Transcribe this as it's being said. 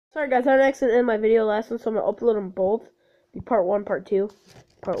Sorry guys, I accidentally ended my video last one, so I'm gonna upload them both. Be part 1, part 2.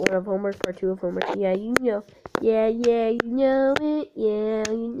 Part 1 of homework, part 2 of homework. Yeah, you know. Yeah, you know it. Yeah,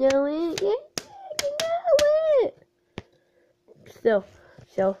 you know it. Yeah, you know it.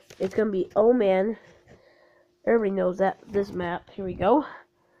 So it's gonna be Oh Man. Everybody knows that this map. Here we go.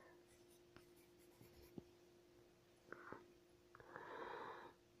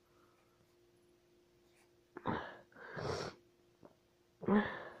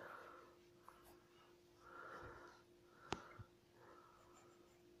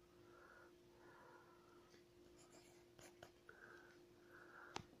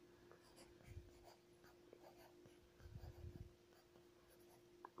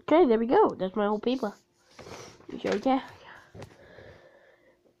 Okay, there we go. That's my whole paper. Sure, yeah.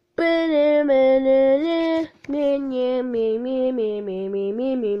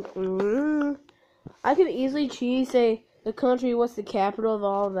 I could easily say the country, what's the capital of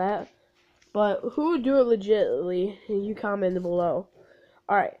all of that, but who would do it legitimately? You comment below.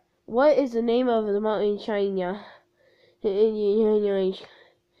 Alright, what is the name of the mountain in China?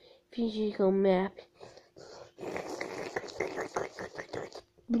 Physical map.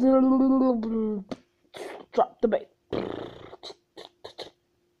 Drop the bait.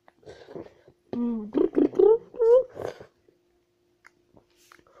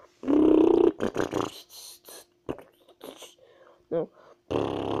 No.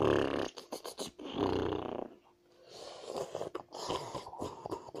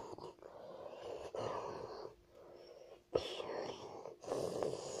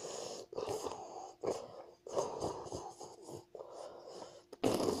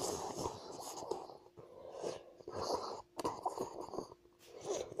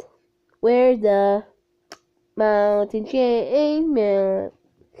 Where's the mountain chain map?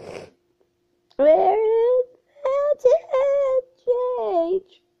 Where is mountain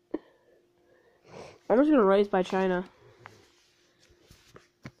change? I'm just gonna raise by China.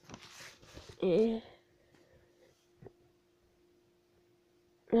 Yeah.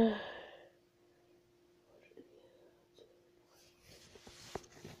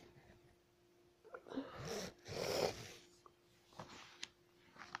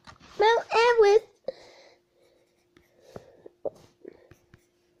 Mount Everest.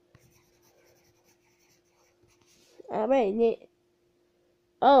 Alright,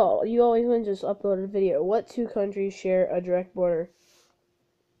 oh, you always want to just upload a video. What two countries share a direct border?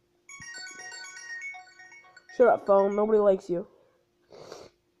 Shut up, phone. Nobody likes you.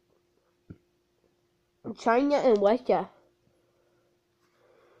 China and Russia.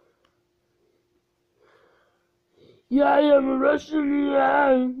 Yeah, I am a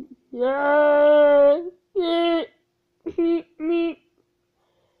Russian. Yeah. Meet.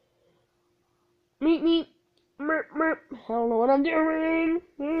 Merp. I don't know what I'm doing.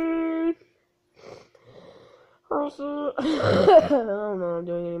 Also, I don't know what I'm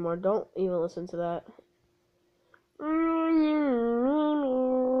doing anymore. Don't even listen to that.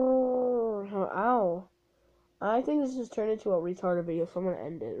 Ow. I think this just turned into a retarded video, so I'm gonna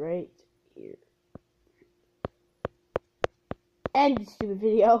end it right here. End the stupid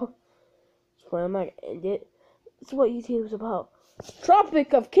video. I'm not gonna end it. That's what YouTube is about.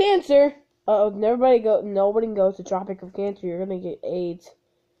 Tropic of Cancer. Nobody goes to Tropic of Cancer. You're gonna get AIDS.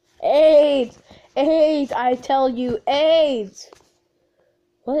 AIDS! I tell you, AIDS!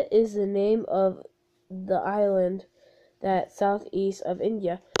 What is the name of the island that's southeast of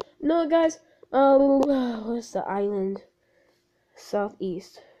India? No, guys. What's the island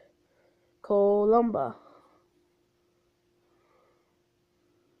southeast? Columba.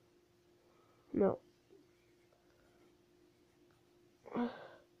 No.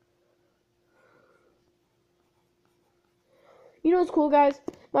 You know what's cool, guys?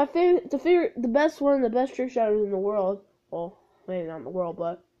 The best one of the best trick shotters in the world. Well, maybe not in the world,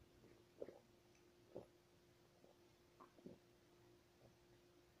 but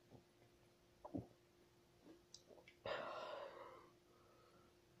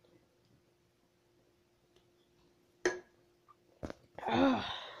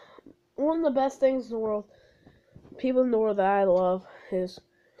one of the best things in the world, people in the world that I love is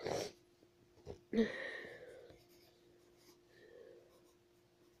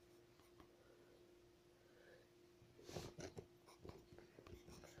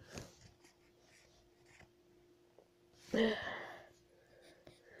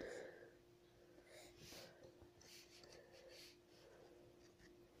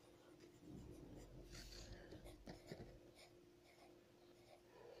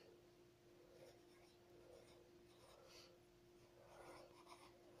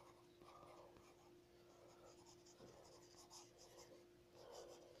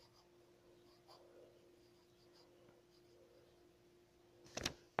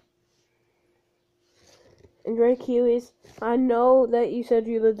and red kiwis. I know that you said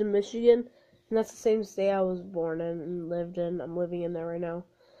you lived in Michigan, and that's the same state I was born in and lived in. I'm living in there right now.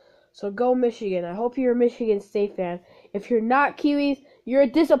 So go Michigan. I hope you're a Michigan State fan. If you're not Kiwis, you're a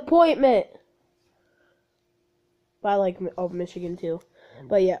disappointment. But I like Michigan too.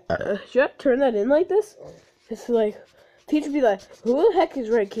 But yeah, should I turn that in like this? It's like, teacher be like, who the heck is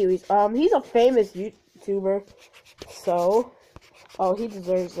Red Kiwis? He's a famous YouTuber. So, oh, he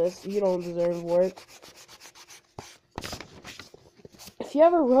deserves this. You don't deserve work. Have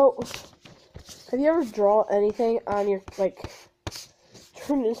you ever drawn anything on your, like,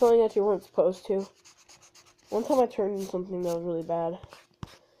 turned in something that you weren't supposed to? One time I turned in something that was really bad.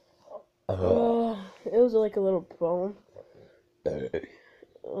 It was like a little poem.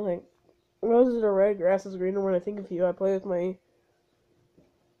 Like, roses are red, grass is greener. When I think of you, I play with my...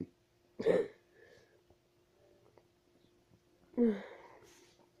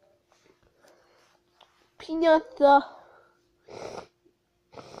 Pinata.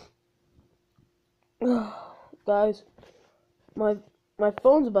 Guys, my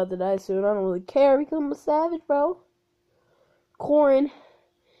phone's about to die soon. I don't really care because I'm a savage, bro. Corn.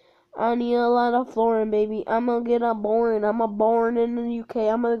 I need a lot of flooring, baby. I'm gonna get a born. I'm a born in the UK.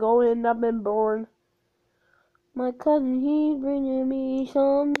 I'm gonna go in. I've been born. My cousin, he's bringing me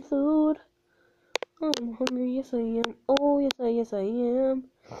some food. I'm hungry. Yes, I am. Oh, yes, I am.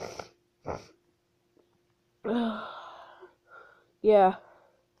 Yeah.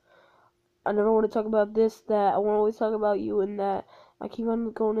 I never want to talk about this, that. I want to always talk about you and that. I keep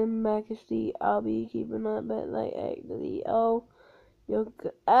on going in majesty. I'll be keeping up at like the oh. You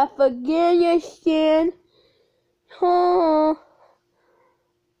Afghanistan. Huh.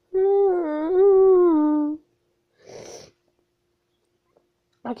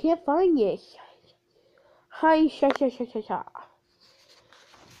 I can't find it. Hi, sha.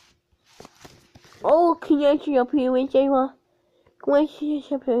 Oh, can you actually up here with you? Can you up here with you? Can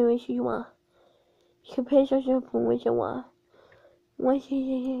you up here with you? What's your one?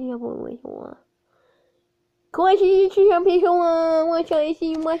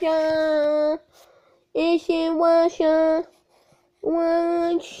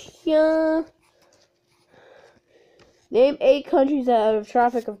 Name 8 countries that have a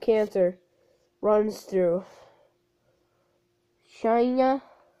Tropic of Cancer runs through. China.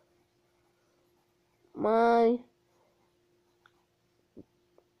 My.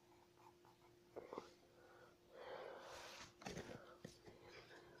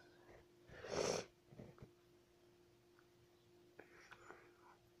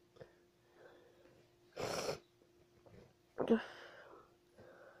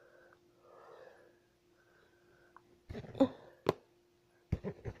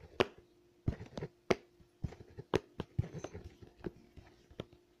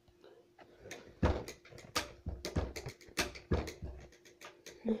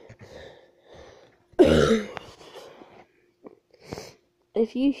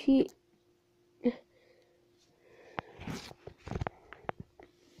 If you see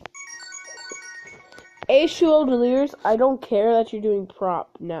H2O Delirious, I don't care that you're doing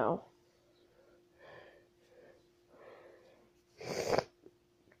prop now.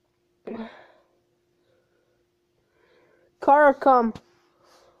 Kara, come.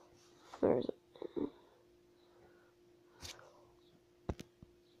 Where is it?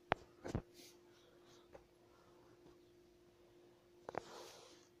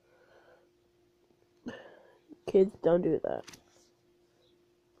 Kids, don't do that.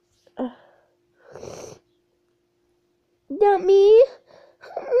 Not me.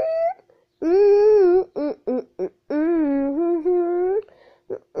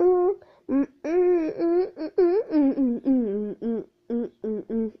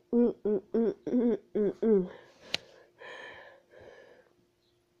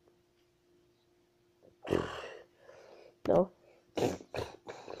 No.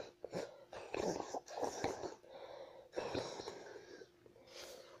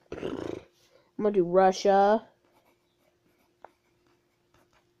 I'm gonna do Russia.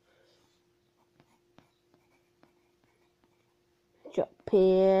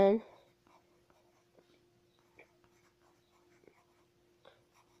 Japan.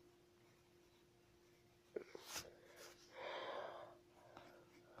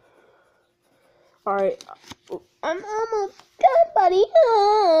 Alright. I'm almost done, buddy.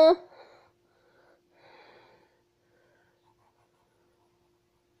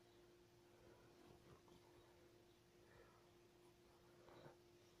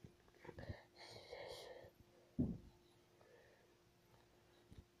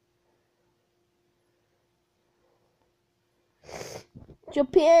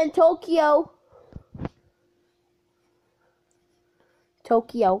 Japan, Tokyo.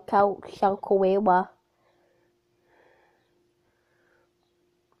 Tokyo, South Korea.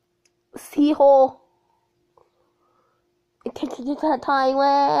 Seoul. Attention to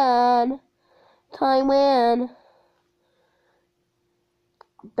Taiwan. Taiwan.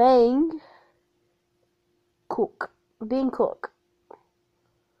 Bangkok.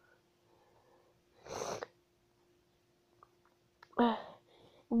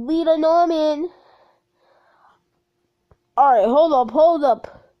 Lita Norman. Alright, hold up. Hold up.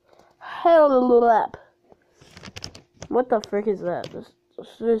 What the frick is that?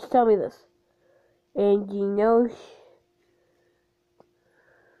 Just tell me this. And you know...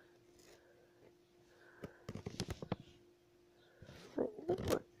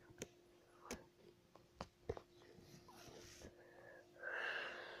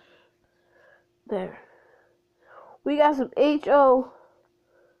 There. We got some H.O.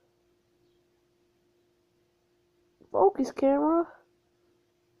 Focus camera.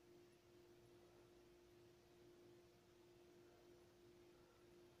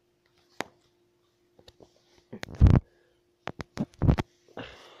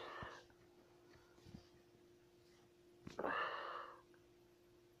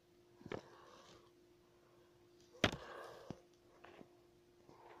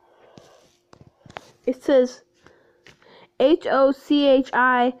 It says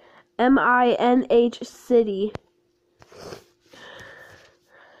HOCHIMINH City.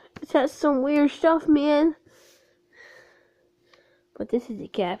 It has some weird stuff, man. But this is the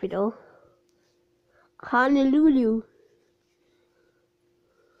capital. Honolulu.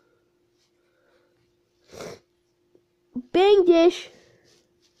 Bangladesh.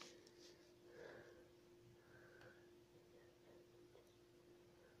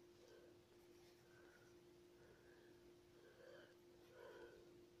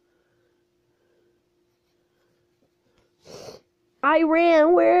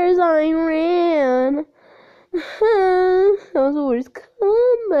 Iran, where's Iran? Those words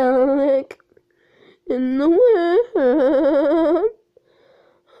come back in the world.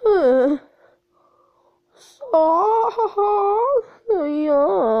 So,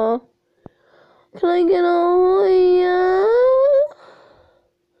 yeah. Can I get a yeah?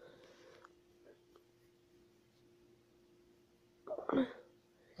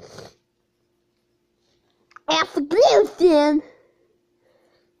 Afghanistan.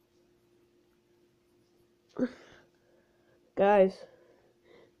 Guys,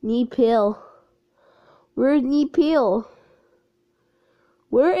 Nepal. Where's Nepal?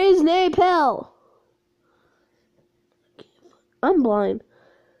 Where is Nepal? I'm blind.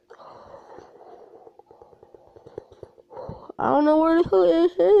 I don't know where the hell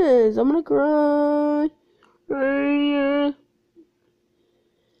this is. I'm gonna cry.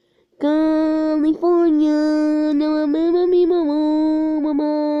 California, no, mama, me, mama.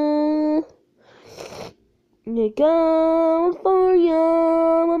 California,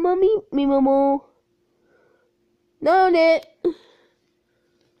 mama, me, mama. Known it.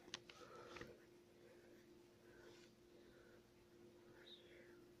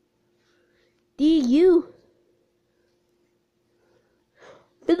 DU.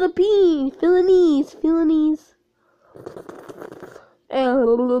 Philippines. How do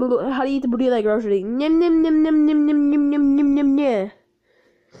you eat the booty like grocery? Nim nim nim nim nim nim nim nim nim nim nim.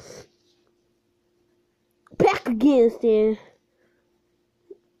 Pakistan.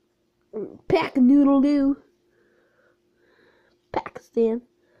 Pack noodle doo. Pakistan.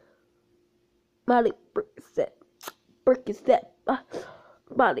 Molly Percocet.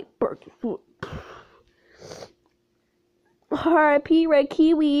 Molly Percocet. R.I.P. Red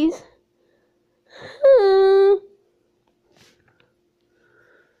Kiwis.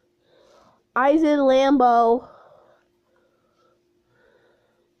 Eisen Lambo.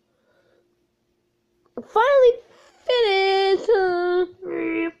 Finally finished.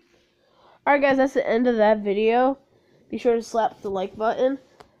 Alright guys, that's the end of that video. Be sure to slap the like button.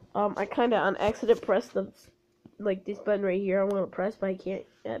 I kinda on accident pressed the this button right here. I want to press, but I can't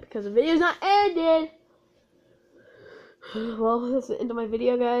yet because the video's not ended. Well, that's the end of my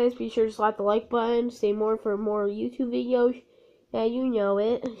video, guys. Be sure to slap the like button. Stay more for more YouTube videos. Yeah, you know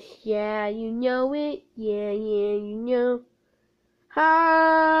it. Yeah, you know it. Yeah, you know.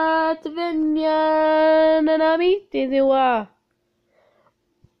 Ha, Tavenya, Nanami, Tiziwa.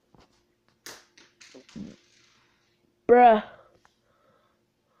 Bruh.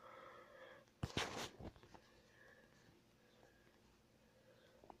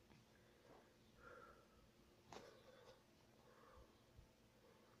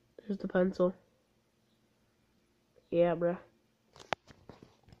 Here's the pencil. Yeah, bruh.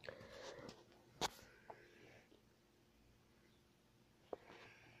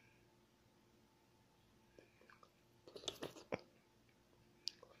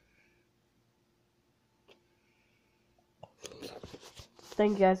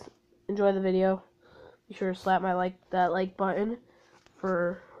 thank you guys. Enjoy the video. Be sure to slap that like button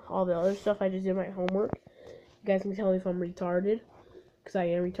for all the other stuff. I just did my homework. You guys can tell me if I'm retarded, because I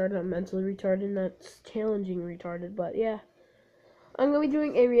am retarded. I'm mentally retarded, not challenging retarded. But yeah, I'm gonna be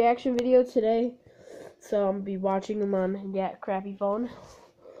doing a reaction video today, so I'm gonna be watching them on that crappy phone,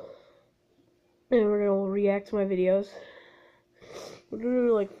 and we're gonna react to my videos. We're gonna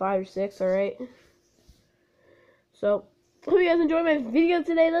do like 5 or 6, all right? So hope you guys enjoyed my video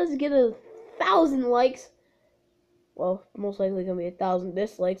today. Let's get 1,000 likes. Well, most likely gonna be 1,000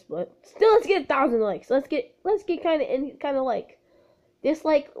 dislikes, but still, let's get 1,000 likes. Let's get kind of like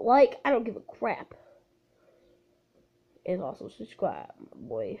dislike, like, I don't give a crap. And also subscribe,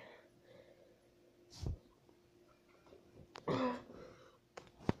 boy.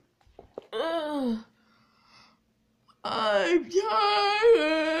 I'm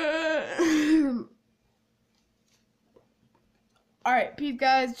tired. Alright, peace,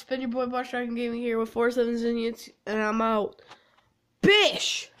 guys. It's been your boy Boss Dragon Gaming here with 47 Zinnians, and I'm out.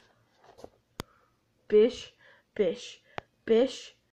 Bish! Bish, bish, bish.